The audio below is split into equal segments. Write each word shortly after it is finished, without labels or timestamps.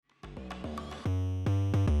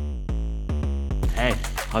Hey,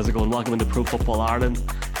 how's it going? Welcome into Pro Football Ireland.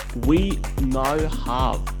 We now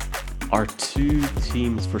have our two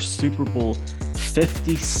teams for Super Bowl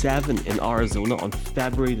 57 in Arizona on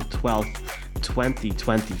February the 12th,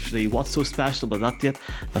 2023. What's so special about that date?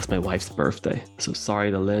 That's my wife's birthday. So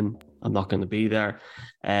sorry to Lynn, I'm not going to be there.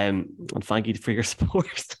 And thank you for your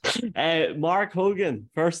support. Mark Hogan,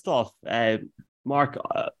 first off, Mark,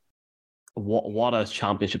 what a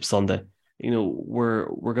championship Sunday. You know,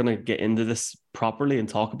 we're going to get into this properly and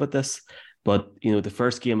talk about this. But, you know, the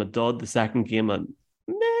first game a dud, the second game a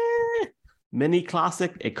mini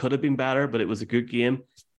classic. It could have been better, but it was a good game.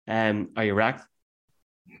 Are you wrecked?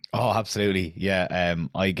 Oh, absolutely. Yeah.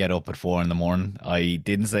 I get up at 4 a.m. I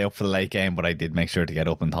didn't stay up for the late game, but I did make sure to get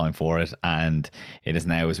up in time for it. And it is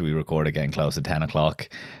now, as we record, again close to 10 o'clock.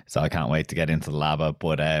 So I can't wait to get into the lab.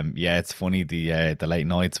 But yeah, it's funny. The late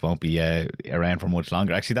nights won't be around for much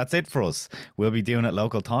longer. Actually, that's it for us. We'll be doing it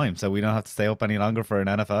local time, so we don't have to stay up any longer for an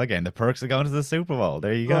NFL game. The perks of going to the Super Bowl.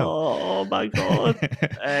 There you go. Oh my God.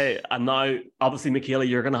 And now, obviously, Michaela,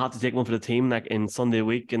 you're going to have to take one for the team like in Sunday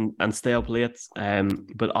week and stay up late.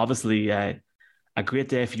 But obviously, a great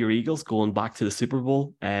day for your Eagles going back to the Super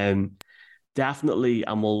Bowl. Definitely,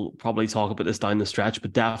 and we'll probably talk about this down the stretch,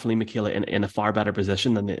 but definitely Michaela in a far better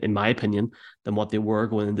position than, in my opinion, than what they were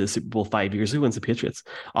going into the Super Bowl 5 years ago against the Patriots.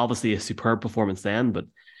 Obviously, a superb performance then, but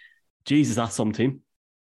Jesus, that's some team.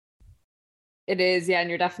 It is, yeah, and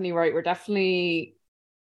you're definitely right. We're definitely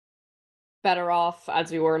better off,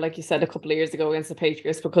 as we were, like you said, a couple of years ago against the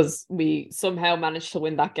Patriots, because we somehow managed to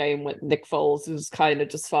win that game with Nick Foles, who's kind of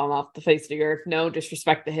just fallen off the face of the earth. No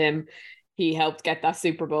disrespect to him. He helped get that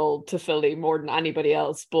Super Bowl to Philly more than anybody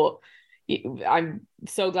else. But I'm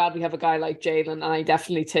so glad we have a guy like Jalen. And I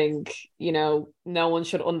definitely think, you know, no one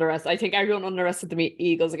should underestimate. I think everyone underestimated the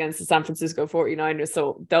Eagles against the San Francisco 49ers.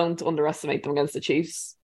 So don't underestimate them against the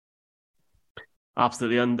Chiefs.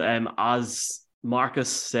 Absolutely. And as Marcus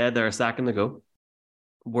said there a second ago,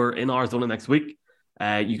 we're in Arizona next week.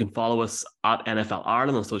 You can follow us at NFL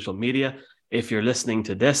Ireland on social media. If you're listening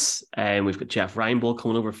to this, we've got Jeff Reinbold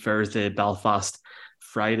coming over Thursday, Belfast,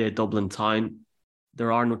 Friday, Dublin town.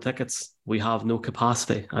 There are no tickets. We have no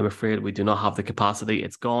capacity. I'm afraid we do not have the capacity.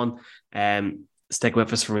 It's gone. Stick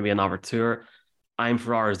with us for maybe another tour. I'm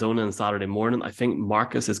for Arizona on Saturday morning. I think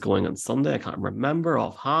Marcus is going on Sunday. I can't remember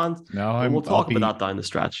offhand. No, we'll talk about that down the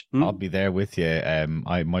stretch. I'll be there with you.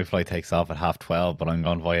 My flight takes off at 12:30, but I'm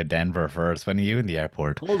going via Denver first. When are you in the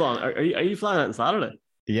airport? Hold on. Are you flying out on Saturday?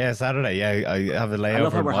 Yeah, Saturday. Yeah, I have a layover. I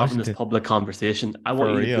love how we're having this public conversation. I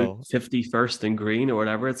want you to put 51st and Green or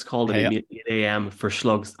whatever it's called at 8 a.m. for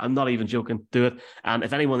slugs. I'm not even joking. Do it. And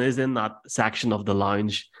if anyone is in that section of the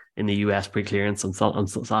lounge in the US pre-clearance on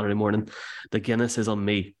Saturday morning, the Guinness is on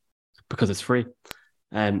me because it's free.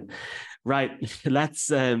 Right,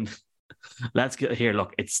 let's get here.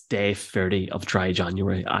 Look, it's day 30 of dry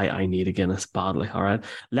January. I need a Guinness badly. All right,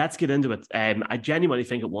 let's get into it. I genuinely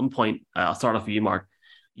think at one point, I'll start off with you, Mark,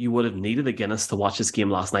 you would have needed a Guinness to watch this game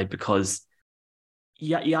last night, because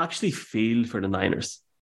you actually feel for the Niners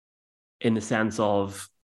in the sense of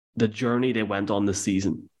the journey they went on this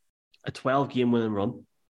season. A 12-game winning run,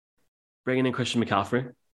 bringing in Christian McCaffrey,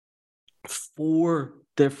 4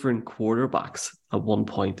 different quarterbacks at one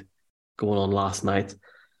point going on last night,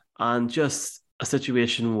 and just a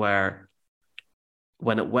situation where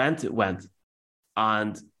when it went.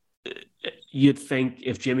 And you'd think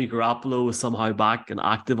if Jimmy Garoppolo was somehow back and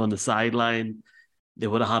active on the sideline, they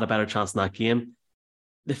would have had a better chance in that game.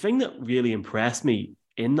 The thing that really impressed me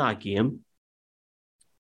in that game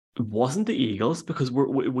wasn't the Eagles, because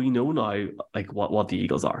we know now like what the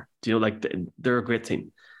Eagles are. Do you know, like they're a great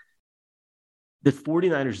team. The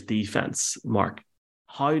 49ers defense, Mark,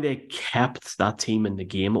 how they kept that team in the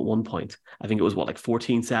game at one point. I think it was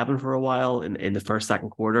 14-7 for a while in the first, second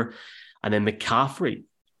quarter. And then McCaffrey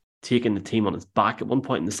taking the team on his back at one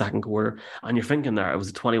point in the second quarter. And you're thinking there, it was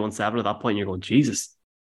a 21-7 at that point. And you're going, Jesus,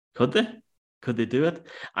 could they? Could they do it?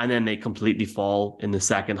 And then they completely fall in the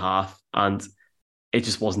second half. And it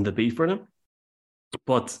just wasn't to be for them.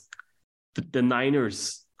 But the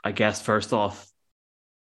Niners, I guess, first off,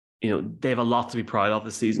 you know, they have a lot to be proud of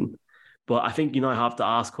this season. But I think, you know, I have to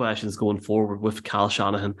ask questions going forward with Kyle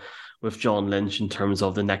Shanahan, with John Lynch in terms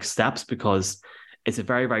of the next steps, because it's a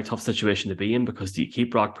very, very tough situation to be in. Because do you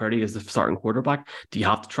keep Brock Purdy as the starting quarterback? Do you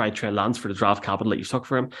have to try Trey Lance for the draft capital that you took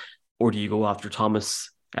for him? Or do you go after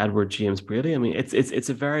Thomas, Edward, James Brady? I mean, it's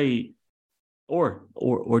a very... Or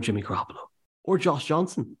Jimmy Garoppolo. Or Josh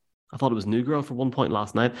Johnson. I thought it was Newgirl for one point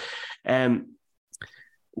last night.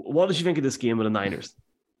 What did you think of this game with the Niners?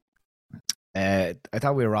 I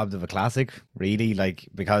thought we were robbed of a classic, really, like,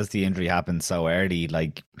 because the injury happened so early.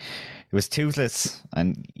 Like, it was toothless,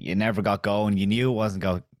 and you never got going. You knew it wasn't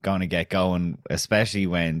going to get going, especially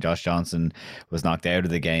when Josh Johnson was knocked out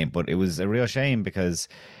of the game. But it was a real shame because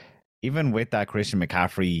even with that Christian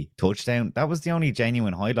McCaffrey touchdown, that was the only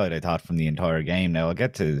genuine highlight I thought from the entire game. Now I'll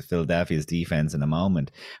get to Philadelphia's defense in a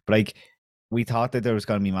moment, but like, we thought that there was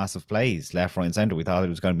going to be massive plays left, right, and center. We thought it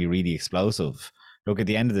was going to be really explosive. Look, at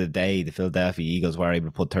the end of the day, the Philadelphia Eagles were able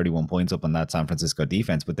to put 31 points up on that San Francisco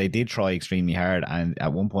defense, but they did try extremely hard, and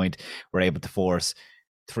at one point were able to force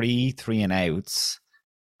 3 3-and-outs,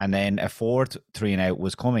 and then a fourth 3-and-out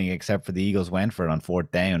was coming, except for the Eagles went for it on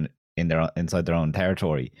 4th down inside their own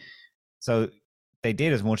territory. So they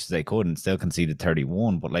did as much as they could and still conceded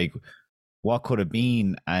 31. But like, what could have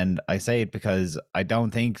been? And I say it because I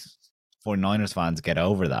don't think 49ers fans get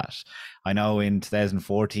over that. I know in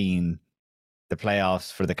 2014, the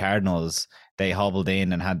playoffs for the Cardinals, they hobbled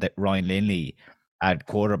in and had Ryan Lindley at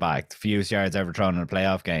quarterback, the fewest yards ever thrown in a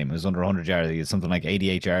playoff game. It was under 100 yards. It was something like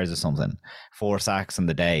 88 yards or something, 4 sacks in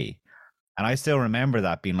the day. And I still remember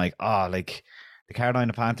that being like, like the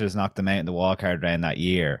Carolina Panthers knocked them out in the wild card round that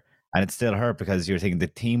year. And it still hurt because you're thinking the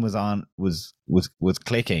team was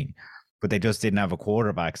clicking, but they just didn't have a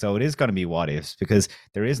quarterback. So it is going to be what ifs because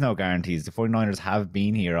there is no guarantees. The 49ers have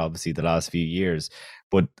been here, obviously, the last few years,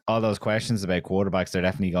 but all those questions about quarterbacks, they're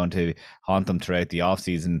definitely going to haunt them throughout the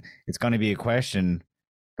offseason. It's going to be a question.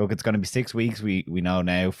 Look, it's going to be 6 weeks, we know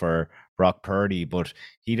now, for Brock Purdy, but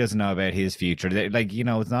he doesn't know about his future. Like,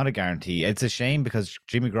 it's not a guarantee. It's a shame because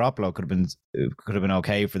Jimmy Garoppolo could have been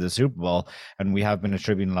okay for the Super Bowl, and we have been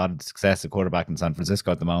attributing a lot of success at quarterback in San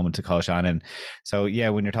Francisco at the moment to Kyle Shanahan. So yeah,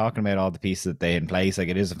 when you're talking about all the pieces that they in place, like,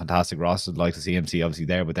 it is a fantastic roster. I'd like to see CMC obviously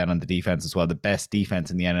there, but then on the defense as well, the best defense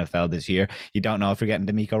in the NFL this year. You don't know if you're getting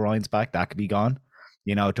D'Amico Ryans back. That could be gone.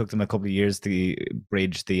 It took them a couple of years to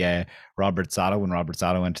bridge the Robert Saleh when Robert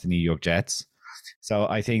Saleh went to the New York Jets. So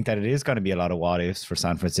I think that it is going to be a lot of what ifs for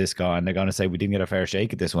San Francisco, and they're going to say we didn't get a fair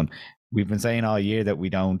shake at this one. We've been saying all year that we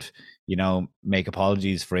don't, make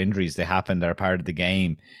apologies for injuries. They happen. They're part of the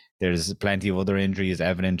game. There's plenty of other injuries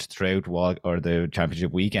evident throughout the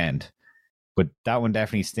championship weekend. But that one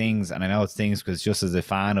definitely stings, and I know it stings because just as a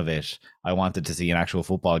fan of it, I wanted to see an actual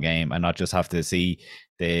football game and not just have to see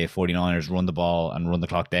the 49ers run the ball and run the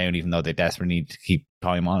clock down, even though they desperately need to keep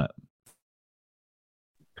time on it.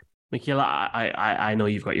 Michaela, I know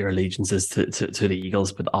you've got your allegiances to the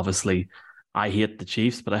Eagles, but obviously I hate the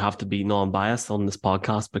Chiefs, but I have to be non-biased on this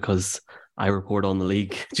podcast because I report on the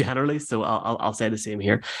league generally, so I'll say the same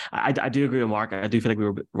here. I do agree with Mark. I do feel like we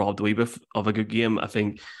were robbed a wee bit of a good game. I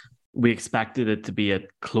think we expected it to be a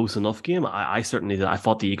close enough game. I certainly did. I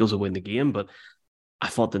thought the Eagles would win the game, but I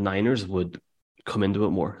thought the Niners would come into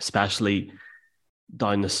it more, especially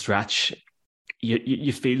down the stretch.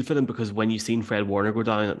 You feel for them because when you seen Fred Warner go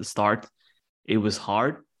down at the start, it was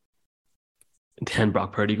hard. Then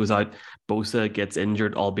Brock Purdy goes out. Bosa gets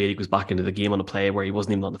injured, albeit he goes back into the game on a play where he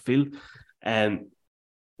wasn't even on the field.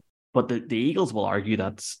 But the Eagles will argue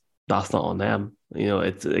that's not on them.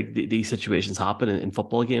 It's like these situations happen in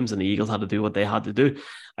football games, and the Eagles had to do what they had to do.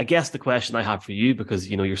 I guess the question I have for you, because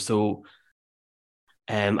you're so,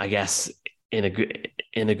 I guess in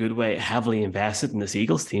a good way, heavily invested in this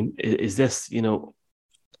Eagles team, is this,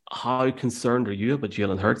 how concerned are you about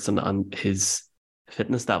Jalen Hurts and his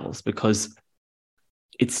fitness levels? Because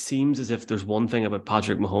it seems as if there's one thing about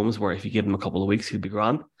Patrick Mahomes where if you give him a couple of weeks, he'll be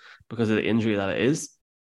grand because of the injury that it is.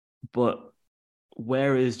 But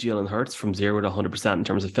where is Jalen Hurts from 0 to 100% in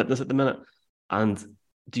terms of fitness at the minute? And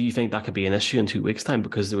do you think that could be an issue in 2 weeks' time?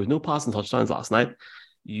 Because there was no passing touchdowns last night.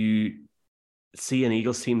 You see an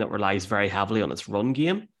Eagles team that relies very heavily on its run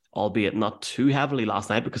game, albeit not too heavily last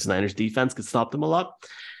night because the Niners defense could stop them a lot.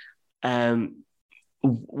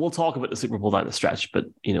 We'll talk about the Super Bowl down the stretch, but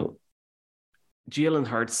Jalen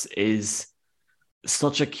Hurts is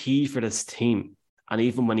such a key for this team. And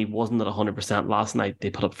even when he wasn't at 100% last night, they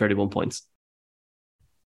put up 31 points.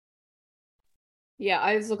 Yeah,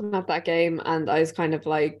 I was looking at that game and I was kind of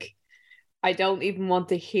like, I don't even want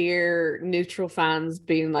to hear neutral fans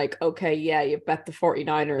being like, okay, yeah, you bet the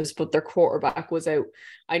 49ers, but their quarterback was out.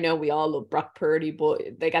 I know we all love Brock Purdy, but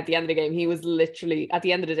like at the end of the game, he was literally, at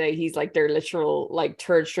the end of the day, he's like their literal like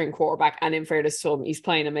third string quarterback. And in fairness to him, he's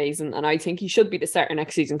playing amazing. And I think he should be the starter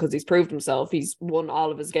next season because he's proved himself. He's won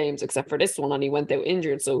all of his games except for this one and he went out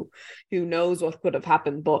injured. So who knows what could have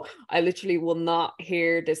happened. But I literally will not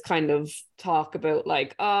hear this kind of talk about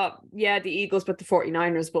like, yeah, the Eagles bet the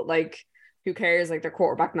 49ers, but like, who cares? Like their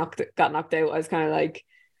quarterback got knocked out. I was kind of like,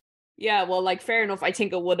 yeah, well, like fair enough. I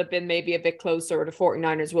think it would have been maybe a bit closer. The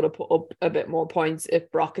 49ers would have put up a bit more points if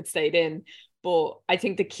Brock had stayed in. But I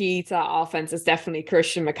think the key to that offense is definitely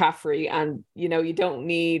Christian McCaffrey. And, you don't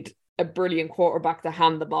need a brilliant quarterback to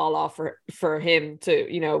hand the ball off for him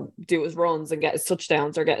to, do his runs and get his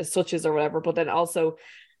touchdowns or get his touches or whatever. But then also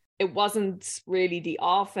it wasn't really the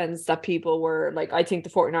offense that people were like. I think the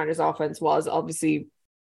 49ers offense was obviously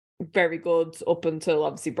very good up until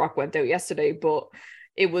obviously Brock went out yesterday, but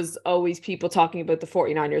it was always people talking about the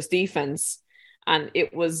 49ers defense, and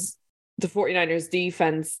it was the 49ers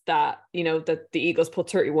defense that, that the Eagles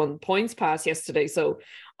put 31 points past yesterday. So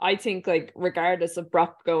I think, like, regardless of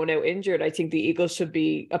Brock going out injured, I think the Eagles should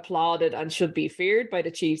be applauded and should be feared by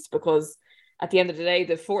the Chiefs, because at the end of the day,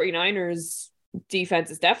 the 49ers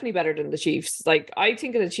defense is definitely better than the Chiefs. Like, I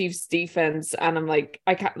think of the Chiefs defense and I'm like,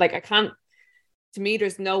 I can't, to me,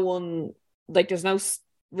 there's no one, like, there's no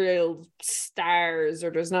real stars or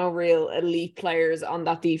there's no real elite players on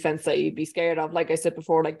that defense that you'd be scared of. Like I said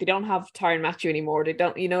before, like, they don't have Tyrann Mathieu anymore. They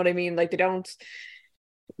don't, you know what I mean? Like, they don't,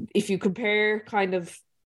 if you compare kind of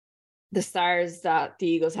the stars that the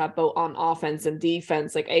Eagles have both on offense and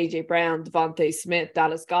defense, like AJ Brown, Devontae Smith,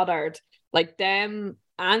 Dallas Goedert, like them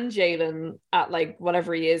and Jalen at like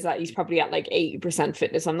whatever he is at, he's probably at like 80%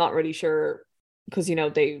 fitness. I'm not really sure, because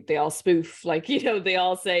they all spoof, like, they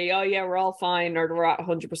all say, oh yeah, we're all fine, or we're at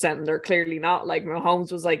 100%, and they're clearly not. Like,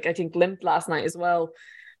 Mahomes was like, I think, limped last night as well.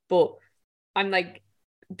 But I'm like,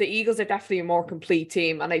 the Eagles are definitely a more complete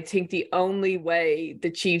team, and I think the only way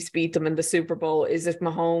the Chiefs beat them in the Super Bowl is if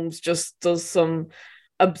Mahomes just does some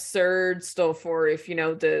absurd stuff, or if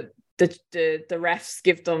the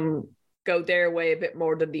refs go their way a bit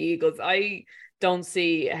more than the Eagles. I don't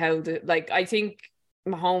see how I think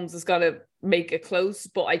Mahomes is gonna make it close,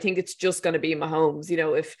 but I think it's just going to be Mahomes.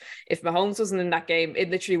 If Mahomes wasn't in that game, it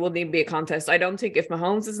literally wouldn't even be a contest. I don't think if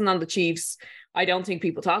Mahomes isn't on the Chiefs, I don't think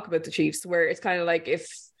people talk about the Chiefs, where it's kind of like if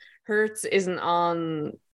Hurts isn't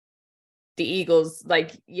on the Eagles,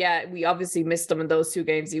 like, yeah, we obviously missed him in those two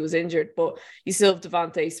games. He was injured, but you still have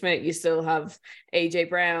Devontae Smith, you still have AJ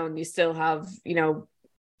Brown, you still have,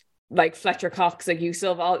 like Fletcher Cox, like you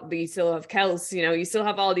still have Kels, you still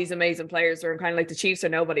have all these amazing players where I'm kind of like, the Chiefs are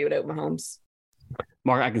nobody without Mahomes.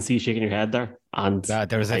 Mark, I can see you shaking your head there, and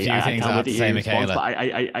there's a few things I have to say, Michaela.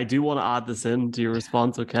 But I do want to add this in to your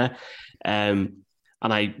response, okay? And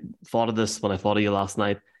I thought of this when I thought of you last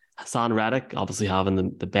night. Hassan Reddick obviously having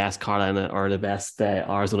the best Carolina or the best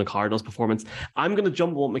Arizona Cardinals performance. I'm going to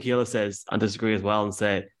jump on what Michaela says and disagree as well and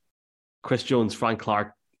say Chris Jones, Frank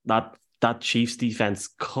Clark, that Chiefs defense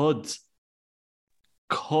could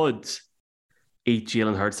eat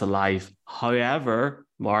Jalen Hurts alive. However,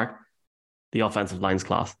 Mark, the offensive line's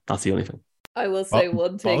class. That's the only thing. I will say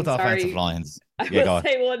one thing. Both offensive lines. I will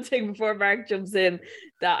say one thing before Mark jumps in,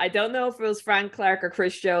 that I don't know if it was Frank Clark or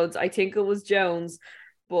Chris Jones. I think it was Jones.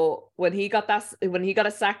 But when he got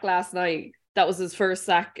a sack last night, that was his first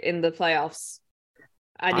sack in the playoffs.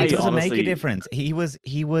 And it doesn't make a difference. He was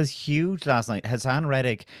huge last night. Hassan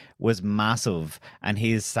Reddick was massive, and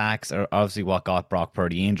his sacks are obviously what got Brock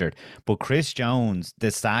Purdy injured. But Chris Jones,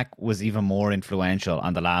 the sack was even more influential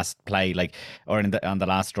on the last play, on the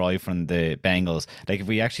last drive from the Bengals. Like, if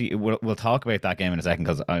we actually, we'll talk about that game in a second,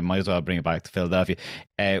 because I might as well bring it back to Philadelphia.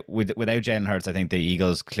 Without Jalen Hurts, I think the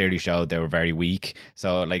Eagles clearly showed they were very weak.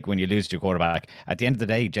 So, like, when you lose your quarterback, at the end of the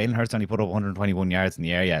day, Jalen Hurts only put up 121 yards in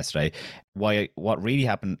the air yesterday. What really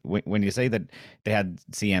happened when you say that they had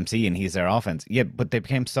CMC and he's their offense, yeah, but they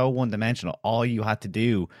became so one-dimensional. All you had to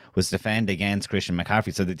do was defend against Christian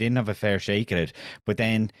McCaffrey, so they didn't have a fair shake at it. But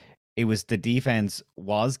then it was the defense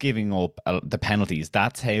was giving up the penalties.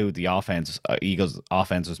 That's how the Eagles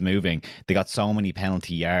offense was moving. They got so many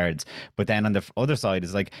penalty yards. But then on the other side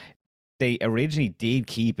is like, they originally did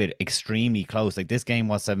keep it extremely close. Like, this game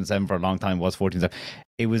was 7-7 for a long time, was 14-7.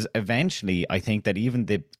 It was eventually, I think that even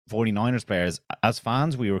the 49ers players, as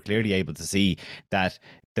fans, we were clearly able to see that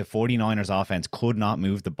the 49ers offense could not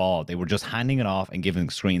move the ball. They were just handing it off and giving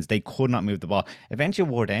screens. They could not move the ball. Eventually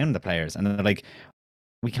wore down the players, and they're like,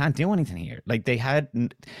 we can't do anything here. Like, they had,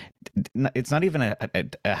 it's not even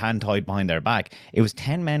a hand tied behind their back. It was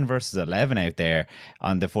 10 men versus 11 out there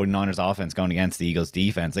on the 49ers offense going against the Eagles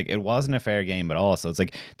defense. Like, it wasn't a fair game at all. So it's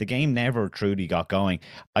like the game never truly got going.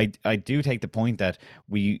 I do take the point that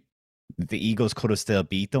the Eagles could have still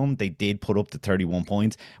beat them. They did put up the 31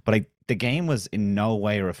 points, but the game was in no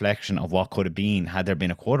way a reflection of what could have been had there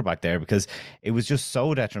been a quarterback there, because it was just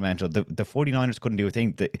so detrimental. The 49ers couldn't do a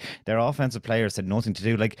thing. Their offensive players had nothing to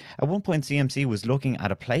do. Like, at one point, CMC was looking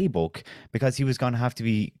at a playbook because he was going to have to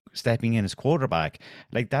be stepping in as quarterback.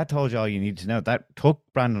 Like, that told you all you needed to know. That took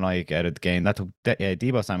Brandon Ayuk out of the game. That took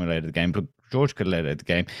Deebo Samuel out of the game. But George could have led the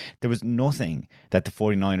game. There was nothing that the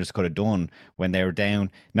 49ers could have done when they were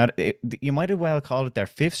down. You might as well call it their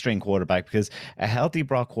fifth string quarterback, because a healthy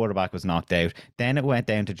Brock quarterback was knocked out. Then it went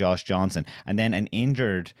down to Josh Johnson, and then an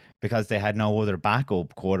injured, because they had no other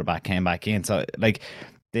backup quarterback, came back in. So like,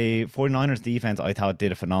 the 49ers defense, I thought,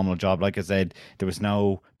 did a phenomenal job. Like I said, there was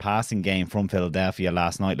no passing game from Philadelphia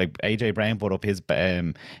last night. Like, AJ Brown put up his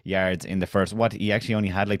yards in the first. He actually only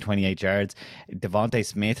had like 28 yards. Devontae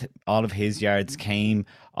Smith, all of his yards came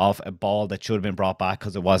off a ball that should have been brought back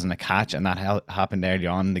because it wasn't a catch, and that happened early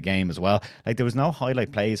on in the game as well. Like, there was no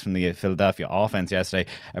highlight plays from the Philadelphia offense yesterday,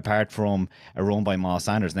 apart from a run by Miles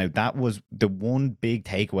Sanders. Now, that was the one big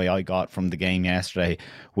takeaway I got from the game yesterday,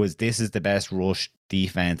 was this is the best rush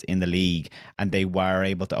defense in the league, and they were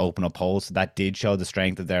able to open up holes. So that did show the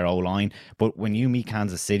strength of their O-line. But when you meet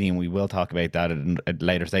Kansas City, and we will talk about that at a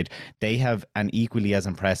later stage, they have an equally as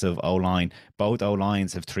impressive O-line. Both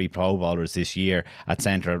O-lines have 3 Pro Bowlers this year at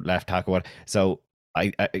center, left tackle. So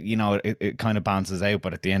it kind of balances out.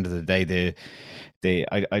 But at the end of the day,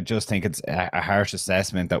 I just think it's a harsh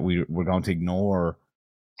assessment that we're going to ignore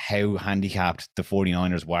how handicapped the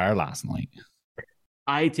 49ers were last night.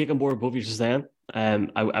 I take on board both what you're saying.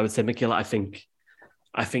 I would say, Michaela, I think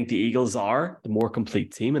the Eagles are the more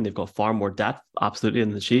complete team, and they've got far more depth, absolutely,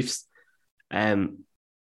 than the Chiefs. And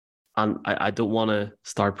I don't want to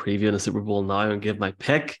start previewing the Super Bowl now and give my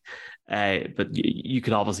pick, but you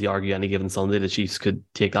could obviously argue any given Sunday the Chiefs could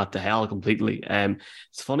take that to hell completely.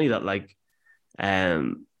 It's funny that, like,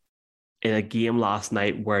 in a game last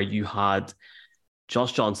night where you had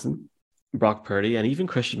Josh Johnson, Brock Purdy, and even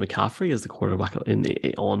Christian McCaffrey as the quarterback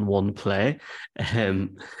on one play,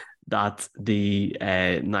 that the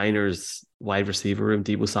Niners wide receiver room,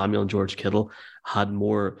 Deebo Samuel and George Kittle, had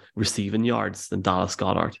more receiving yards than Dallas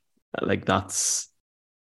Goedert. Like, that's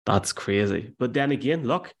crazy. But then again,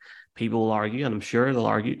 look, people will argue, and I'm sure they'll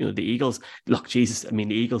argue, the Eagles, look, Jesus, I mean,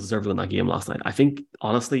 the Eagles deserved to win that game last night. I think,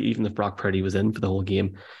 honestly, even if Brock Purdy was in for the whole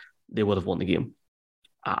game, they would have won the game.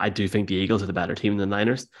 I do think the Eagles are the better team than the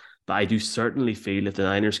Niners. But I do certainly feel if the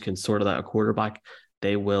Niners can sort out a quarterback,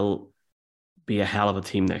 they will be a hell of a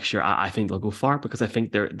team next year. I think they'll go far, because I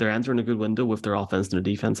think they're entering a good window with their offense and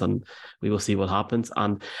their defense, and we will see what happens.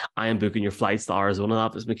 And I am booking your flights to Arizona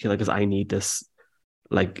after, Michaela, because I need this,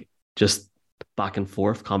 like, just back and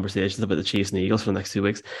forth conversations about the Chiefs and the Eagles for the next 2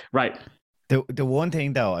 weeks. Right. The one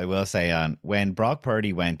thing, though, I will say, when Brock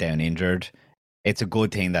Purdy went down injured, it's a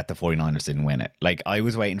good thing that the 49ers didn't win it. Like, I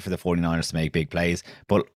was waiting for the 49ers to make big plays,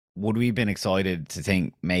 but would we have been excited to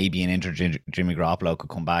think maybe an injured Jimmy Garoppolo could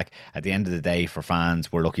come back? At the end of the day, for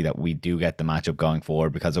fans, we're lucky that we do get the matchup going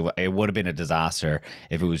forward, because it would have been a disaster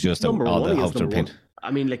if it was just all the hopes are pinned.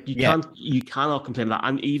 I mean, like, you cannot complain that.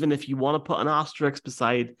 And even if you want to put an asterisk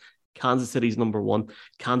beside Kansas City's number one,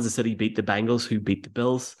 Kansas City beat the Bengals, who beat the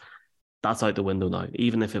Bills. That's out the window now,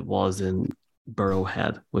 even if it was in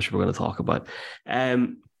Burrowhead, which we're going to talk about.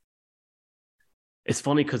 It's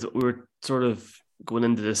funny because we were sort of going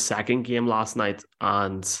into the second game last night,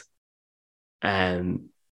 and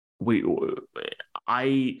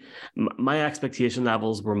my expectation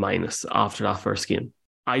levels were minus after that first game.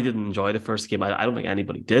 I didn't enjoy the first game. I don't think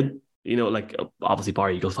anybody did. Like, obviously,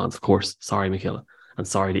 bar Eagles fans, of course. Sorry, Michaela, and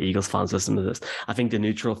sorry to Eagles fans listening to this. I think the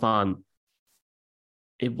neutral fan,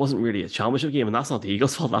 it wasn't really a championship game, and that's not the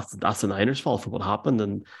Eagles' fault. That's the Niners' fault for what happened,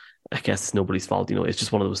 and I guess it's nobody's fault. It's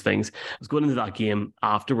just one of those things. I was going into that game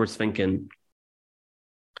afterwards thinking,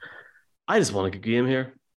 I just want a good game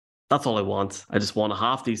here. That's all I want. I just want a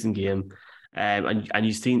half decent game. And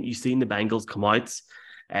you've seen the Bengals come out.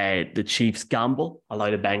 The Chiefs gamble, allow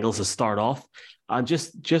the Bengals to start off, and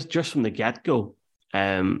just from the get go.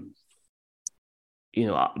 Michaela,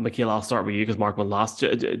 I'll start with you because Mark won last.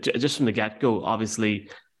 Just from the get go, obviously,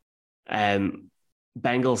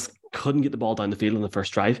 Bengals couldn't get the ball down the field in the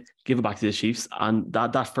first drive, give it back to the Chiefs, and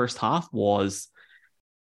that first half was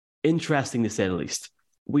interesting to say the least.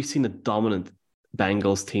 We've seen a dominant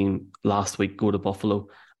Bengals team last week go to Buffalo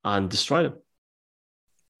and destroy them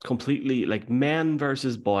completely, like men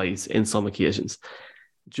versus boys in some occasions.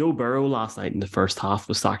 Joe Burrow last night in the first half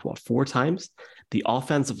was sacked, 4 times? The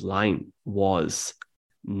offensive line was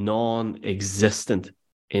non-existent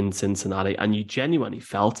in Cincinnati, and you genuinely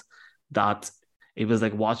felt that it was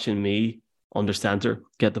like watching me under center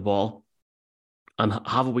get the ball and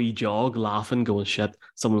have a wee jog, laughing, going, shit,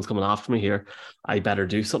 someone's coming after me here. I better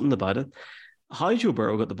do something about it. How Joe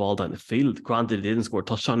Burrow got the ball down the field, granted he didn't score a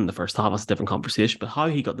touchdown in the first half, that's a different conversation, but how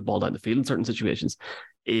he got the ball down the field in certain situations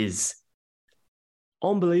is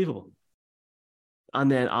unbelievable.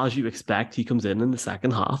 And then, as you expect, he comes in the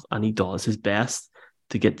second half and he does his best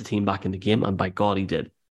to get the team back in the game, and by God, he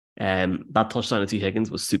did. That touchdown to T.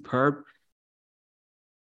 Higgins was superb.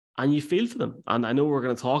 And you feel for them. And I know we're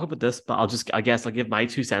going to talk about this, but I guess I'll give my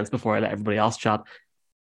 2 cents before I let everybody else chat.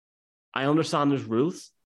 I understand there's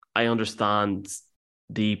rules. I understand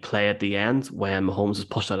the play at the end when Mahomes was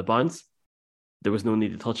pushed out of bounds. There was no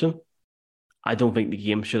need to touch him. I don't think the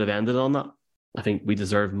game should have ended on that. I think we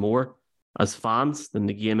deserve more as fans than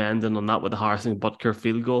the game ending on that with the Harrison Butker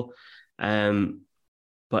field goal.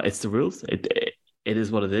 But it's the rules. It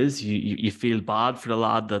is what it is. You feel bad for the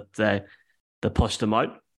lad that pushed him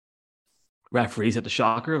out. Referees had the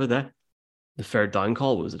shocker of the day. The third down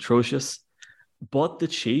call was atrocious. But the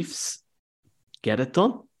Chiefs get it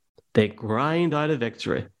done. They grind out a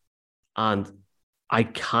victory. And I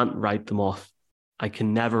can't write them off. I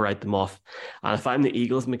can never write them off. And if I'm the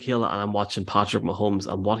Eagles, Michaela, and I'm watching Patrick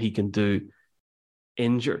Mahomes and what he can do,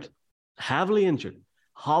 injured, heavily injured,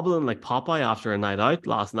 hobbling like Popeye after a night out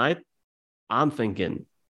last night, I'm thinking,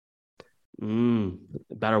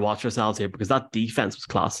 better watch ourselves here because that defense was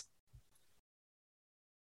class.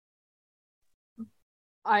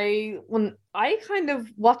 When I kind of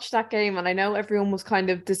watched that game, and I know everyone was kind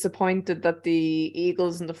of disappointed that the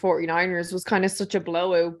Eagles and the 49ers was kind of such a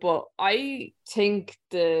blowout, but I think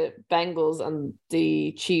the Bengals and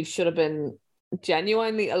the Chiefs should have been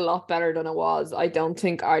genuinely a lot better than it was. I don't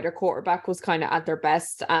think either quarterback was kind of at their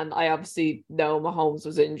best, and I obviously know Mahomes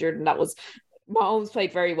was injured, and Mahomes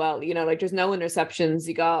played very well, like there's no interceptions.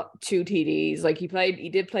 He got 2 TDs. Like he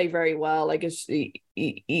did play very well. Like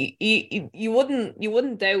you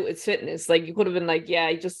wouldn't doubt his fitness. Like you could have been like, yeah,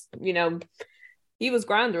 he was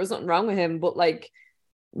grand. There was nothing wrong with him. But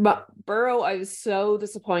Burrow, I was so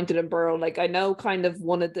disappointed in Burrow. Like I know kind of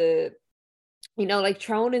one of the, like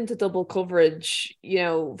thrown into double coverage,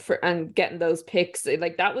 and getting those picks,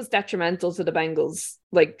 like that was detrimental to the Bengals.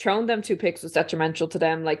 Like throwing them 2 picks was detrimental to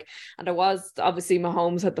them. Like, and there was obviously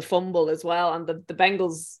Mahomes had the fumble as well, and the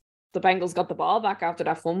Bengals got the ball back after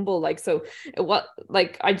that fumble. Like, so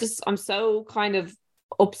I'm so kind of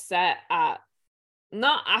upset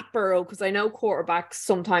not at Burrow, because I know quarterbacks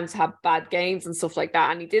sometimes have bad games and stuff like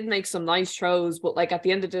that, and he did make some nice throws, but like at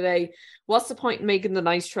the end of the day, what's the point in making the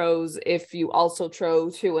nice throws if you also throw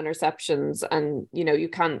 2 interceptions? And you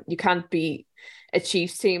can't be a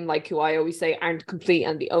Chiefs team, like, who I always say aren't complete,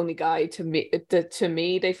 and the only guy to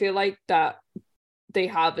me they feel like that they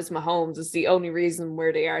have is Mahomes. Is the only reason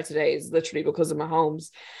where they are today is literally because of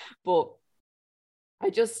Mahomes. But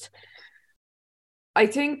I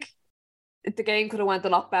think the game could have went a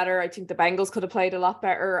lot better. I think the Bengals could have played a lot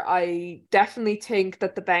better. I definitely think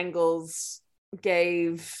that the Bengals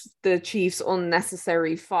gave the Chiefs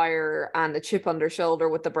unnecessary fire and a chip on their shoulder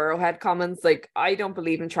with the Burrowhead comments. Like, I don't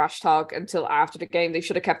believe in trash talk until after the game. They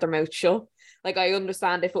should have kept their mouth shut. Like, I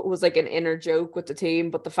understand if it was like an inner joke with the team,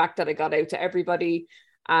 but the fact that it got out to everybody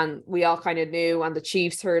and we all kind of knew, and the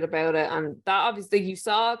Chiefs heard about it, and that obviously you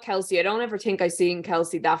saw Kelsey. I don't ever think I seen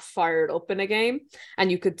Kelsey that fired up in a game,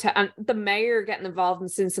 and you could tell. And the mayor getting involved in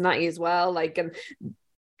Cincinnati as well. Like, and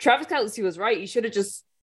Travis Kelsey was right. He should have just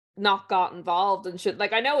not got involved and should,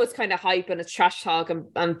 like, I know it's kind of hype and it's trash talk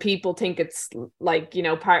and people think it's like,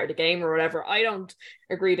 part of the game or whatever. I don't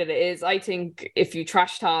agree that it is. I think if you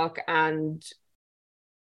trash talk and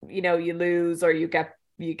you lose, or you get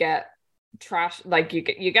trash, like you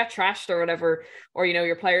get trashed or whatever, or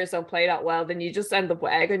your players don't play that well, then you just end up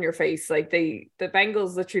with egg on your face. Like the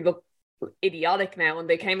Bengals literally look idiotic now, and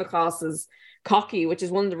they came across as cocky, which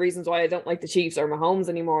is one of the reasons why I don't like the Chiefs or Mahomes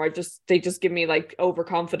anymore. They just give me like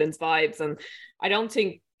overconfidence vibes, and I don't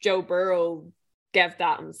think Joe Burrow gave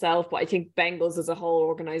that himself, but I think Bengals as a whole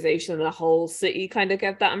organization and a whole city kind of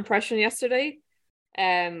gave that impression yesterday.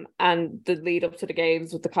 And the lead up to the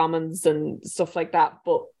games with the comments and stuff like that.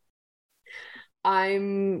 But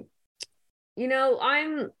I'm the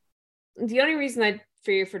only reason I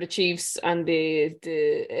fear for the Chiefs and the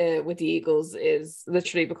with the Eagles is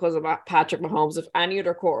literally because of Patrick Mahomes. If any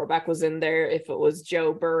other quarterback was in there, if it was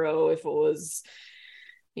Joe Burrow, if it was,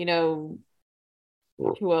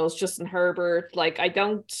 who else, Justin Herbert, like I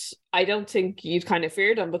don't think you'd kind of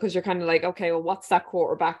fear them, because you're kind of like, okay, well, what's that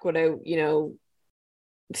quarterback without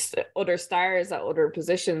other stars at other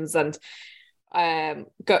positions? And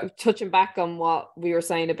touching back on what we were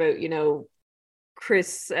saying about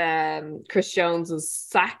Chris Jones's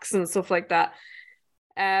sacks and stuff like that,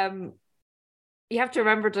 you have to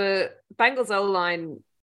remember the Bengals O-line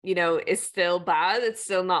is still bad. It's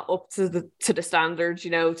still not up to the standards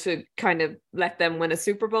to kind of let them win a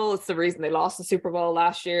Super Bowl. It's the reason they lost the Super Bowl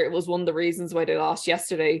last year. It was one of the reasons why they lost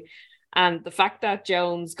yesterday. And the fact that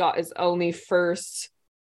Jones got his only first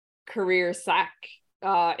career sack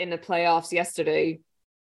in the playoffs yesterday,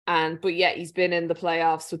 But yet he's been in the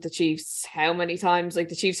playoffs with the Chiefs how many times? Like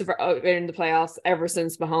the Chiefs have been in the playoffs ever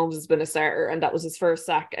since Mahomes has been a starter, and that was his first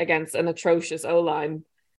sack against an atrocious O-line.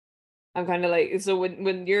 I'm kind of like, so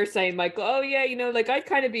when you're saying, Michael, oh yeah, like I'd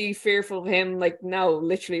kind of be fearful of him. Like, no,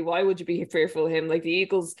 literally, why would you be fearful of him? Like the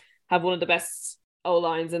Eagles have one of the best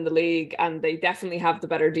O-lines in the league, and they definitely have the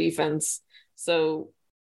better defense. So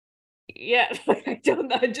yeah, I don't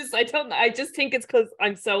know. I just think it's because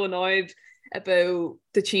I'm so annoyed about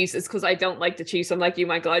the Chiefs. It's because I don't like the Chiefs. I'm like you,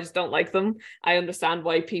 Michael. I just don't like them. I understand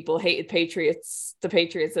why people hated the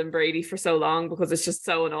Patriots and Brady for so long, because it's just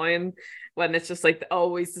so annoying when it's just like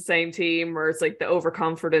always the same team, or it's like the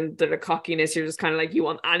overconfident, the cockiness. You're just kind of like, you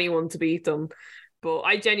want anyone to beat them. But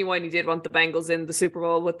I genuinely did want the Bengals in the Super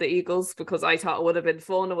Bowl with the Eagles, because I thought it would have been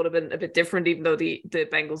fun. It would have been a bit different, even though the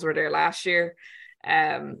Bengals were there last year.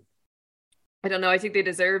 I don't know. I think they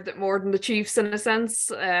deserved it more than the Chiefs in a sense.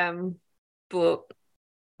 But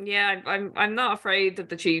yeah, I'm not afraid of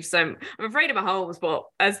the Chiefs. I'm afraid of Mahomes, but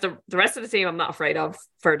as the rest of the team, I'm not afraid of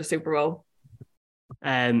for the Super Bowl.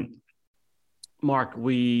 Mark,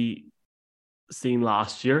 we seen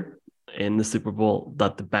last year in the Super Bowl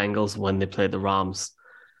that the Bengals, when they played the Rams,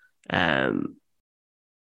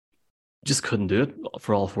 just couldn't do it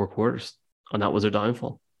for all 4 quarters, and that was their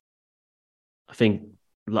downfall. I think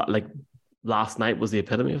like last night was the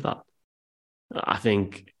epitome of that. I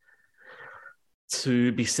think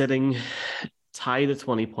to be sitting tied at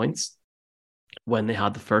 20 points when they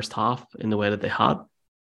had the first half in the way that they had,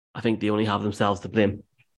 I think they only have themselves to blame.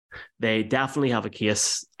 They definitely have a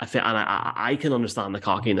case. I think, and I can understand the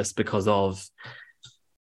cockiness because of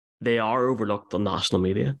they are overlooked on national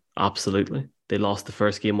media. Absolutely. They lost the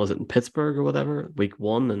first game, was it in Pittsburgh or whatever, week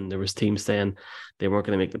 1, and there was teams saying they weren't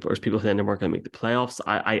going to make or people saying they weren't going to make the playoffs.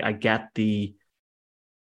 I get the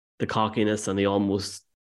cockiness and the almost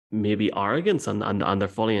maybe arrogance, and they're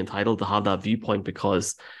fully entitled to have that viewpoint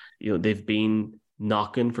because they've been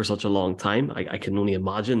knocking for such a long time. I can only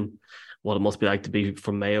imagine what it must be like to be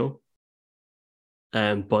from Mayo.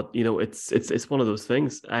 But it's one of those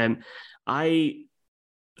things. I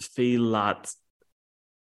feel that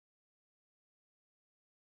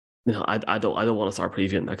I don't want to start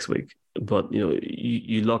previewing next week, but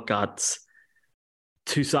you look at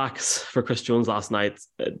 2 sacks for Chris Jones last night,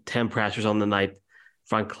 10 pressures on the night.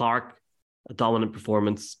 Frank Clark, a dominant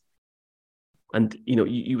performance. And,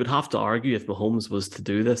 you would have to argue if Mahomes was to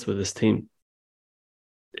do this with his team,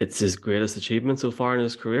 it's his greatest achievement so far in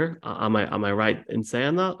his career. Am I right in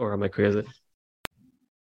saying that, or am I crazy?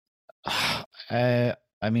 I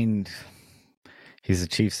mean, he's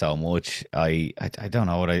achieved so much. I don't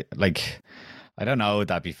know what I like. I don't know. Would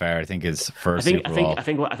that be fair? I think his first. I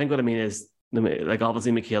think what I mean is, like,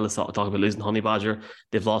 obviously McHale is talking about losing Honey Badger.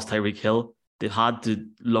 They've lost Tyreek Hill. They've had to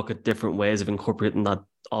look at different ways of incorporating that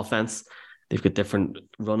offense. They've got different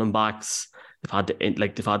running backs. They've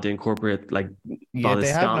had to incorporate like they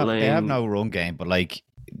have no run game, but like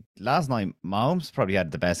last night, Mahomes probably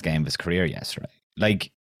had the best game of his career yesterday.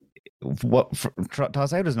 Like,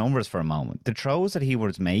 toss out his numbers for a moment. The throws that he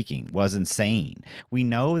was making was insane. We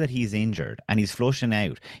know that he's injured and he's flushing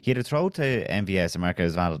out. He had a throw to MVS,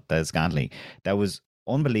 Marquez Valdes-Scantling, that was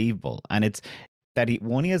unbelievable, and it's that he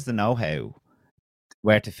has the know-how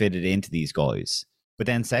where to fit it into these guys. But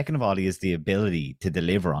then second of all, he has the ability to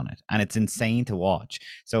deliver on it. And it's insane to watch.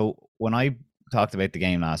 So when I talked about the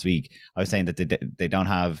game last week, I was saying that they don't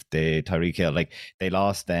have the Tyreek Hill. Like, they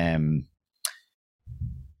lost they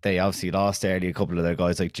obviously lost early a couple of their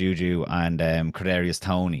guys like Juju and Kadarius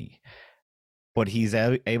Toney. But he's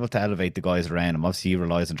able to elevate the guys around him. Obviously, he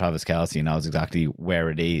relies on Travis Kelce and knows exactly where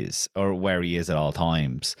it is or where he is at all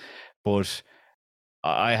times. But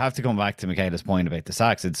I have to come back to Michaela's point about the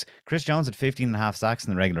sacks. It's Chris Jones had 15.5 sacks in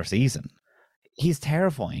the regular season. He's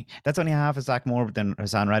terrifying. That's only half a sack more than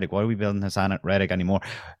Hassan Reddick. Why are we building Hassan Reddick anymore?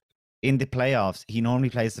 In the playoffs, he normally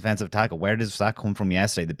plays defensive tackle. Where does sack come from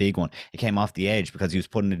yesterday? The big one. It came off the edge because he was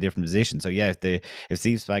put in a different position. So yeah, if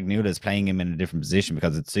Steve Spagnuolo is playing him in a different position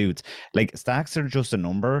because it suits, like, sacks are just a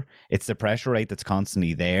number. It's the pressure rate that's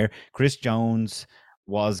constantly there. Chris Jones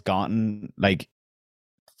was gotten like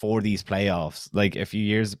for these playoffs. Like a few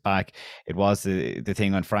years back, it was the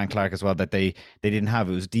thing on Frank Clark as well that they didn't have.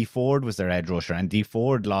 It was Dee Ford was their edge rusher, and Dee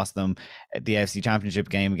Ford lost them the AFC Championship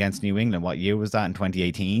game against New England. What year was that? In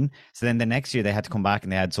 2018. So then the next year they had to come back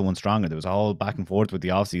and they had someone stronger. There was a whole back and forth with the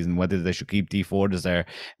offseason whether they should keep Dee Ford as their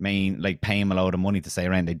main, like, pay him a load of money to stay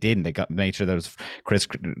around. They didn't. They made sure there was Chris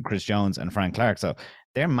Jones and Frank Clark. So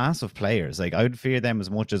they're massive players. Like, I would fear them as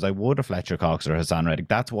much as I would a Fletcher Cox or Hassan Reddick.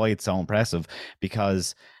 That's why it's so impressive,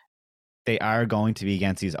 because they are going to be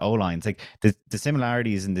against these O-lines. Like the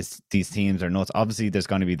similarities in these teams are nuts. Obviously, there's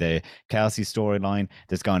going to be the Kelsey storyline.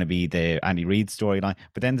 There's going to be the Andy Reid storyline.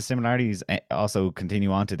 But then the similarities also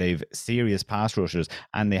continue on to they've serious pass rushers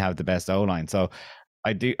and they have the best O-line. So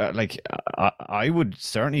I do I would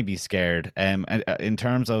certainly be scared. In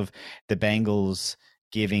terms of the Bengals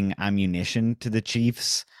giving ammunition to the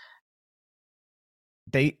Chiefs,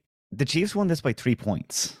 the Chiefs won this by 3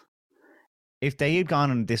 points. If they had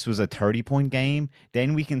gone and this was a 30-point game,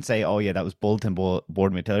 then we can say, oh yeah, that was bulletin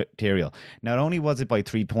board material. Not only was it by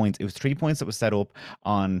 3 points, it was 3 points that was set up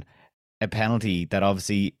on a penalty that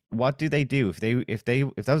obviously, what do they do if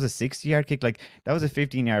that was a 60-yard kick? Like that was a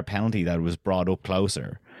 15-yard penalty that was brought up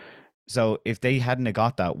closer. So if they hadn't have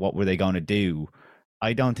got that, what were they going to do?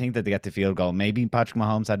 I don't think that they get the field goal. Maybe Patrick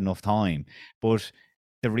Mahomes had enough time, but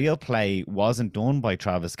the real play wasn't done by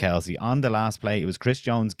Travis Kelce. On the last play, it was Chris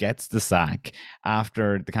Jones gets the sack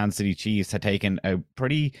after the Kansas City Chiefs had taken a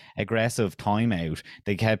pretty aggressive timeout.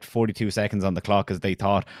 They kept 42 seconds on the clock as they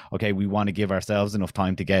thought, okay, we want to give ourselves enough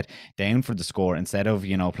time to get down for the score instead of,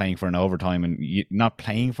 playing for an overtime and not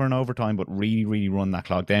playing for an overtime, but really, really run that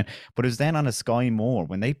clock down. But it was then on a Sky Moore.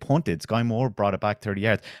 When they punted, Sky Moore brought it back 30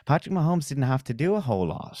 yards. Patrick Mahomes didn't have to do a whole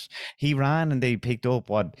lot. He ran and they picked up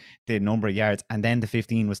the number of yards, and then the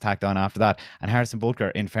 15 was tacked on after that. And Harrison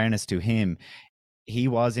Butker, in fairness to him, he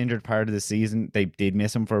was injured part of the season. They did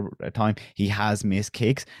miss him for a time. He has missed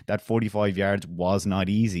kicks. That 45 yards was not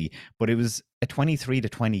easy, but it was a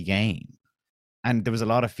 23-20 game. And there was a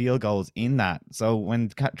lot of field goals in that. So when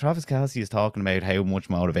Travis Kelce is talking about how much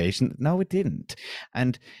motivation, no, it didn't.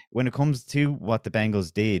 And when it comes to what the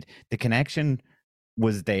Bengals did, the connection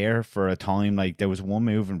was there for a time. Like there was one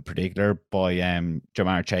move in particular by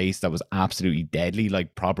Jamar Chase that was absolutely deadly,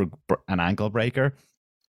 like proper an ankle breaker.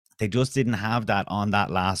 They just didn't have that on that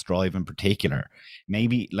last drive in particular.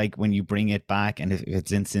 Maybe like when you bring it back and if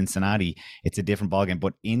it's in Cincinnati, it's a different ballgame.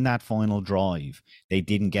 But in that final drive, they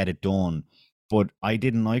didn't get it done. But I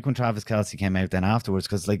didn't like when Travis Kelce came out then afterwards,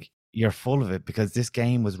 because like you're full of it, because this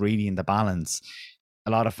game was really in the balance.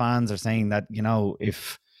 A lot of fans are saying that,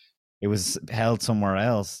 if it was held somewhere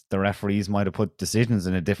else, the referees might have put decisions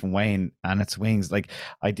in a different way and it swings. Like,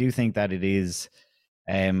 I do think that it is,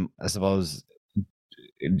 I suppose,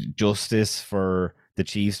 justice for the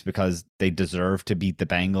Chiefs because they deserve to beat the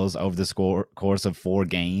Bengals over the course of 4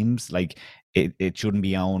 games. Like, it shouldn't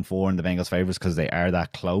be 0-4 in the Bengals' favors because they are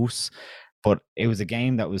that close. But it was a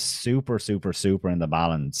game that was super, super, super in the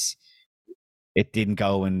balance. It didn't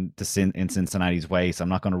go in Cincinnati's way, so I'm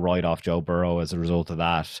not going to write off Joe Burrow as a result of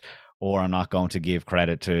that. Or I'm not going to give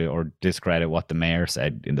credit to or discredit what the mayor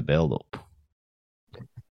said in the build-up.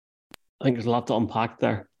 I think there's a lot to unpack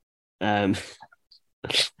there. Trying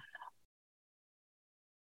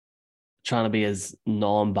to be as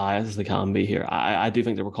non-biased as they can be here. I do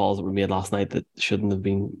think there were calls that were made last night that shouldn't have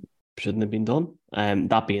been done.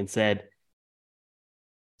 That being said,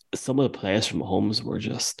 some of the plays from Mahomes were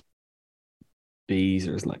just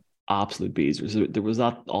beezers, like absolute beezers. There was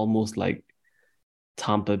that almost like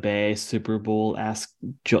Tampa Bay Super Bowl-esque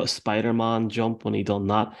Spider-Man jump when he done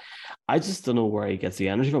that. I just don't know where he gets the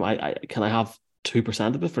energy from. Can I have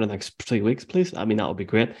 2% of it for the next 3 weeks, please? I mean, that would be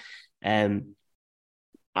great.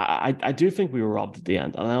 I do think we were robbed at the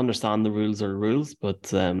end, and I understand the rules are the rules,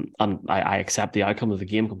 but and I accept the outcome of the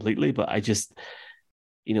game completely. But I just,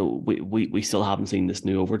 we still haven't seen this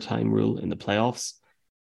new overtime rule in the playoffs.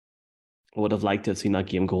 I would have liked to have seen that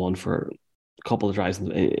game go on for a couple of drives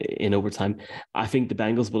in overtime. I think the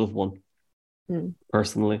Bengals would have won,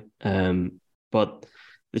 personally. But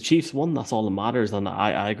the Chiefs won. That's all that matters. And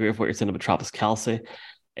I agree with what you're saying about Travis Kelce.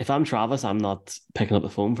 If I'm Travis, I'm not picking up the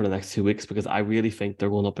phone for the next 2 weeks because I really think they're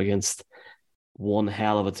going up against one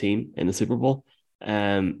hell of a team in the Super Bowl.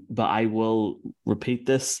 But I will repeat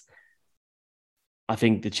this. I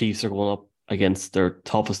think the Chiefs are going up against their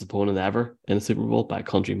toughest opponent ever in the Super Bowl by a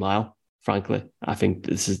country mile. Frankly, I think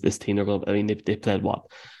this team are going. I mean, they played what?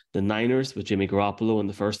 The Niners with Jimmy Garoppolo in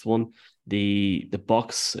the first one, the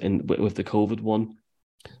Bucks with the COVID one.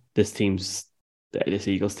 This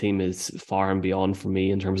Eagles team is far and beyond for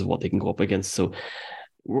me in terms of what they can go up against. So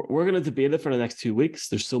we're going to debate it for the next 2 weeks.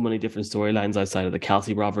 There's so many different storylines outside of the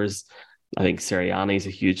Kelce brothers. I think Sirianni is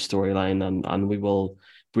a huge storyline, and we will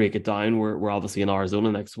break it down. We're obviously in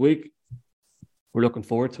Arizona next week. We're looking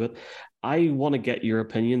forward to it. I want to get your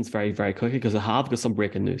opinions very, very quickly because I have got some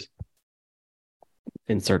breaking news.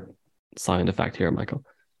 Insert sound effect here, Michael.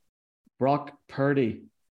 Brock Purdy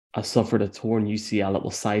has suffered a torn UCL that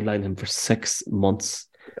will sideline him for 6 months.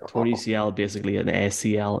 Torn UCL, basically an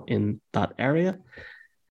ACL in that area.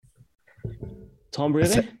 Tom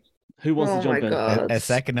Brady Who wants to Oh my jump in? God. A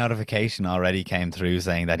second notification already came through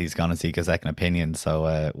saying that he's going to seek a second opinion.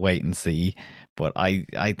 So wait and see. But I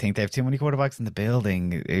think they have too many quarterbacks in the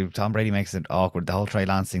building. If Tom Brady makes it awkward, the whole Trey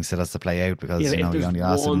Lance thing still has to play out Yeah, because, but if he there's only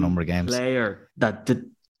lasted a number one of games. player that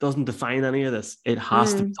doesn't define any of this, it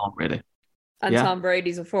has to be Tom Brady. And Tom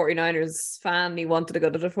Brady's a 49ers fan. He wanted to go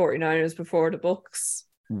to the 49ers before the Bucks.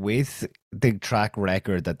 With the track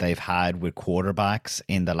record that they've had with quarterbacks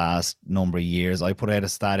in the last number of years, I put out a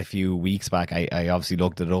stat a few weeks back. I obviously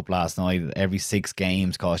looked it up last night. Every 6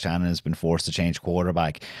 games, Kyle Shannon has been forced to change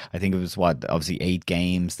quarterback. I think it was obviously 8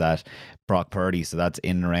 games that Brock Purdy, so that's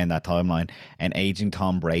in and around that timeline. And aging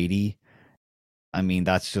Tom Brady, I mean,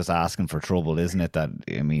 that's just asking for trouble, isn't it? That,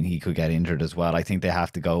 I mean, he could get injured as well. I think they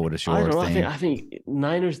have to go with a sure thing. I think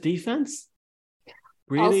Niners defense,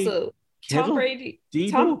 really. Also, Kittle, Tom Brady,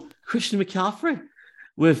 Debo, Christian McCaffrey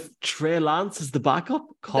with Trey Lance as the backup.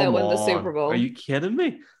 Come on, the Super Bowl. Are you kidding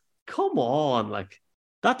me? Come on, like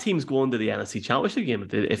that team's going to the NFC Championship game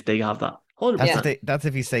if they have that. 100%. That's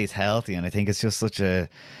if he stays healthy, and I think it's just such a,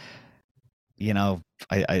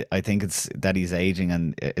 I think it's that he's aging,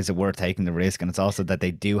 and is it worth taking the risk? And it's also that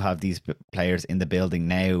they do have these players in the building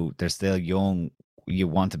now. They're still young. You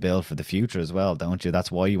want to build for the future as well, don't you?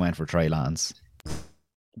 That's why you went for Trey Lance.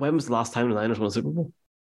 When was the last time the Niners won a Super Bowl?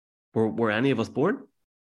 Were any of us born?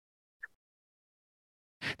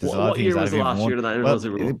 What year was the last year the Niners won a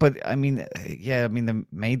Super Bowl? But I mean, they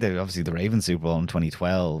made obviously the Ravens Super Bowl in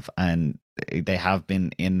 2012, and they have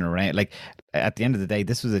been in and around. Like, at the end of the day,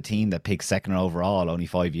 this was a team that picked second overall only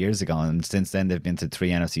 5 years ago, and since then they've been to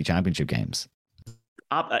 3 NFC Championship games.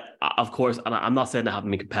 Of course, and I'm not saying they haven't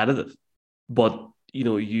been competitive, but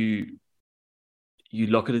you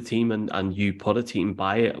look at a team and you put a team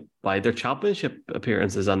by their championship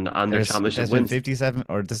appearances and their championship wins. 57,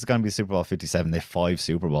 or this is going to be Super Bowl 57. They have 5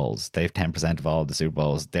 Super Bowls. They have 10% of all the Super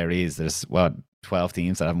Bowls. There's 12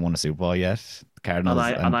 teams that haven't won a Super Bowl yet. Cardinals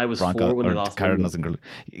and I was Broncos, 4 when they lost. Cardinals and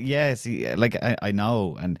yeah, see, like I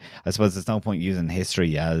know, and I suppose there's no point using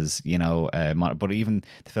history as but even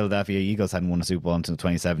the Philadelphia Eagles hadn't won a Super Bowl until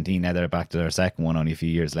 2017. Now they're back to their second one only a few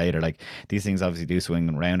years later. Like, these things obviously do swing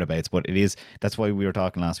in roundabouts, but that's why we were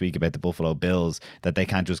talking last week about the Buffalo Bills, that they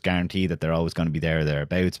can't just guarantee that they're always going to be there or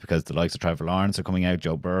thereabouts, because the likes of Trevor Lawrence are coming out,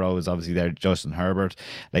 Joe Burrow is obviously there, Justin Herbert.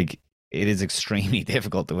 Like, it is extremely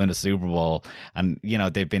difficult to win a Super Bowl, and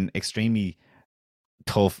they've been extremely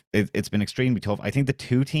tough. It's been extremely tough. I think the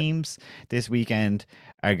 2 teams this weekend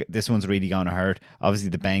this one's really going to hurt. Obviously,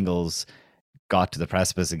 the Bengals got to the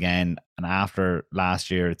precipice again, and after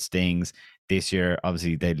last year, it stings. This year,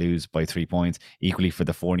 obviously, they lose by 3 points. Equally for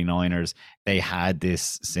the 49ers, they had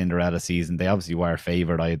this Cinderella season. They obviously were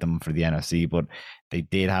favored. I had them for the NFC, but they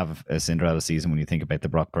did have a Cinderella season when you think about the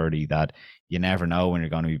Brock Purdy, that you never know when you're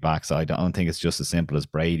going to be back. So I don't think it's just as simple as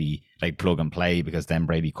Brady, like plug and play, because then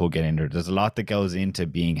Brady could get injured. There's a lot that goes into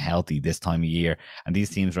being healthy this time of year, and these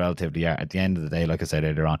teams relatively are. At the end of the day, like I said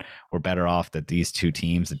earlier on, we're better off that these 2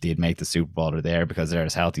 teams that did make the Super Bowl are there, because they're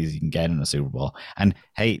as healthy as you can get in a Super Bowl. And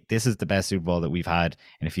hey, this is the best Super Bowl that we've had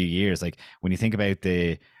in a few years. Like, when you think about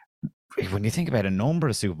a number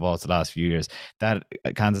of Super Bowls the last few years, that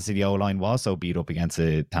Kansas City O-line was so beat up against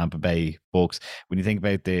the Tampa Bay Bucks. When you think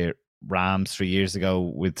about the Rams 3 years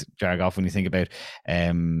ago with Jared Goff, when you think about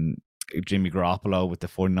Jimmy Garoppolo with the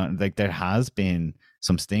 49ers, like, there has been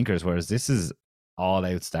some stinkers, whereas this is all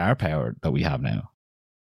out star power that we have now.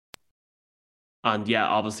 And yeah,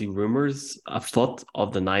 obviously rumors afoot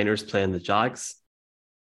of the Niners playing the Jags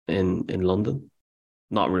in London.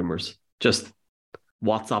 Not rumors, just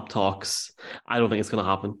WhatsApp talks. I don't think it's going to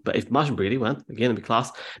happen. But if Mash and Brady went, again, it'd be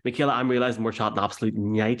class. Michaela, I'm realizing we're chatting absolute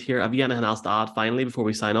night here. Have you anything else to add finally before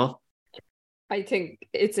we sign off? I think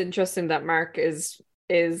it's interesting that Mark is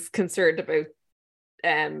concerned about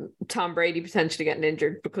Tom Brady potentially getting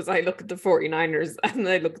injured, because I look at the 49ers and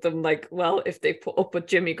I look at them like, well, if they put up with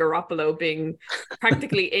Jimmy Garoppolo being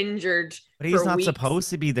practically injured, but he's not supposed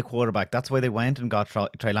to be the quarterback. That's why they went and got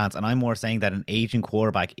Trey Lance. And I'm more saying that an aging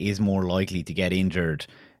quarterback is more likely to get injured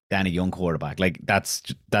than a young quarterback. Like, that's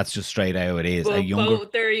just straight out it is. Well,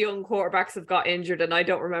 both their young quarterbacks have got injured, and I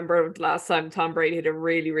don't remember the last time Tom Brady had a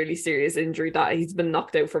really, really serious injury that he's been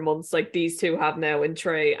knocked out for months, like these 2 have now in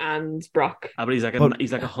Trey and Brock. But he's like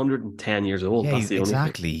 110 years old. Yeah, that's the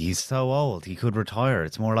exactly. Only thing. He's so old. He could retire.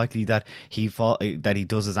 It's more likely that he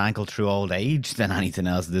does his ankle through old age than anything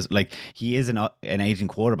else. He is an aging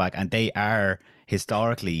quarterback, and they are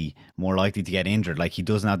historically more likely to get injured. Like, he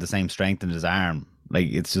doesn't have the same strength in his arm. Like,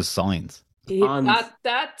 it's just science.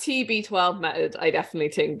 That TB12 method, I definitely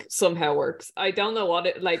think somehow works. I don't know what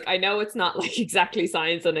it like. I know it's not like exactly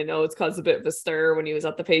science, and I know it's caused a bit of a stir when he was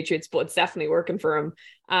at the Patriots, but it's definitely working for him.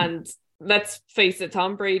 And let's face it,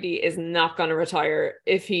 Tom Brady is not going to retire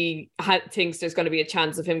if he thinks there's going to be a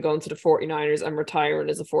chance of him going to the 49ers and retiring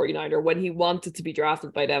as a 49er when he wanted to be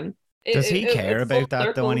drafted by them. Does he care about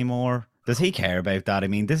that though anymore? Does he care about that? I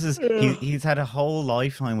mean, this is he's had a whole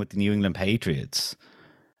lifetime with the New England Patriots.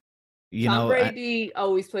 Tom Brady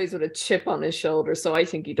always plays with a chip on his shoulder, so I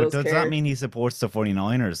think he does care. But does that mean he supports the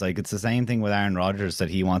 49ers? Like, it's the same thing with Aaron Rodgers that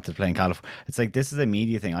he wanted to play in California. It's like, this is a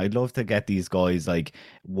media thing. I'd love to get these guys, like,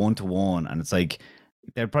 one-to-one, and it's like,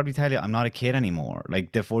 they'll probably tell you, I'm not a kid anymore.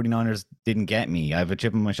 Like, the 49ers didn't get me. I have a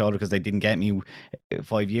chip on my shoulder because they didn't get me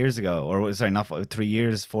 5 years ago. Or, sorry, not 3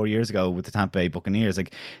 years, 4 years ago with the Tampa Bay Buccaneers.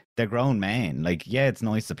 Like, they're grown men. Like, yeah, it's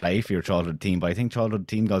nice to play for your childhood team, but I think childhood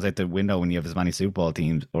team goes out the window when you have as many Super Bowl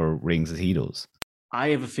teams or rings as he does. I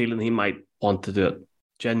have a feeling he might want to do it,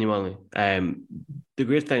 genuinely. The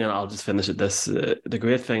great thing, and I'll just finish at this, the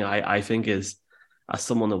great thing I think is, as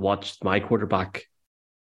someone that watched my quarterback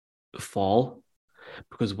fall,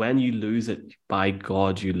 because when you lose it, by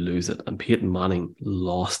God, you lose it. And Peyton Manning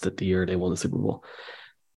lost it the year they won the Super Bowl.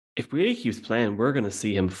 If Brady keeps playing, we're going to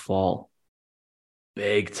see him fall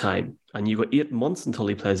big time. And you got 8 months until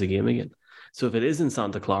he plays a game again. So if it is in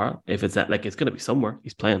Santa Clara, if it's like it's going to be somewhere,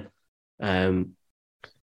 he's playing. And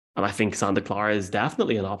I think Santa Clara is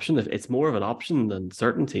definitely an option. It's more of an option than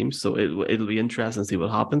certain teams. So it'll be interesting to see what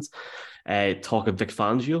happens. Talk of Vic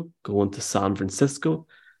Fangio going to San Francisco.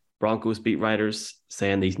 Broncos beat writers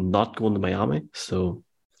saying he's not going to Miami. So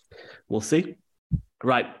we'll see.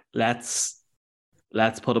 Right, let's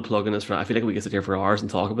put a plug in this. I feel like we can sit here for hours and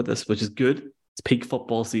talk about this, which is good. It's peak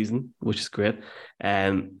football season, which is great.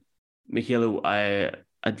 Michaela,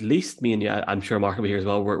 at least me and you, I'm sure Mark will be here as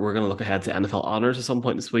well. We're going to look ahead to NFL honors at some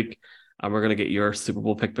point this week, and we're going to get your Super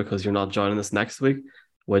Bowl pick because you're not joining us next week,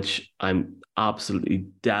 which I'm absolutely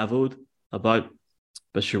devoed about.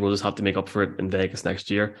 But sure, we'll just have to make up for it in Vegas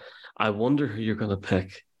next year. I wonder who you're going to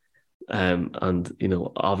pick. And,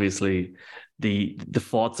 obviously the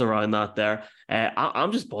thoughts around that there.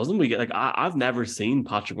 I'm just buzzing. I've never seen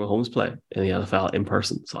Patrick Mahomes play in the NFL in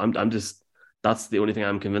person. So I'm just, that's the only thing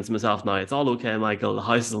I'm convincing myself now. It's all okay, Michael. The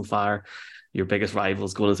house is on fire. Your biggest rival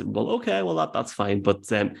is going to Super Bowl. Okay, well, that's fine.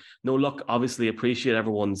 But no, look, obviously appreciate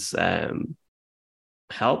everyone's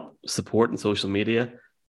help, support, and social media.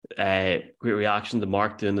 Great reaction to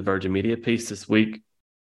Mark doing the Virgin Media piece this week,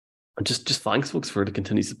 and just thanks folks for the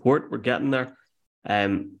continued support. We're getting there,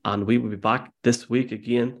 and we will be back this week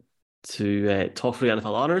again to talk through the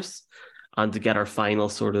NFL honors and to get our final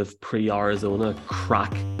sort of pre-Arizona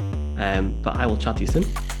crack. But I will chat to you soon.